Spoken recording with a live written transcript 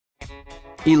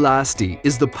Elasty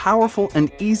is the powerful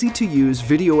and easy-to-use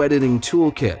video editing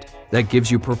toolkit that gives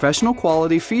you professional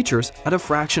quality features at a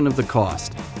fraction of the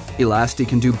cost. Elasty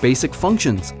can do basic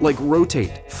functions like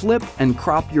rotate, flip, and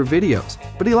crop your videos,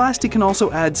 but Elasty can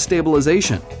also add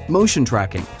stabilization, motion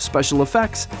tracking, special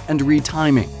effects, and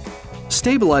retiming.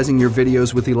 Stabilizing your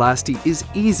videos with Elasty is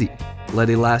easy. Let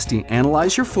Elasty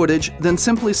analyze your footage, then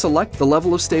simply select the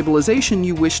level of stabilization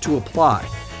you wish to apply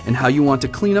and how you want to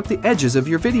clean up the edges of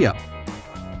your video.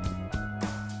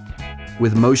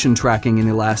 With motion tracking in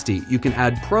Elasty, you can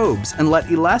add probes and let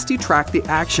Elasty track the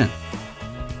action.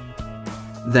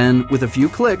 Then, with a few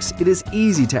clicks, it is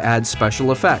easy to add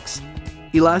special effects.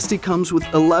 Elasty comes with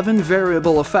 11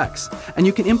 variable effects, and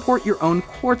you can import your own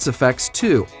quartz effects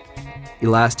too.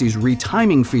 Elasty's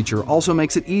retiming feature also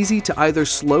makes it easy to either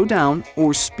slow down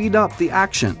or speed up the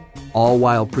action, all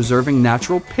while preserving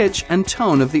natural pitch and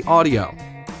tone of the audio.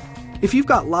 If you've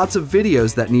got lots of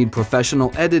videos that need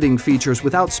professional editing features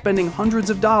without spending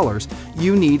hundreds of dollars,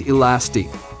 you need Elasty.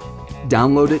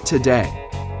 Download it today.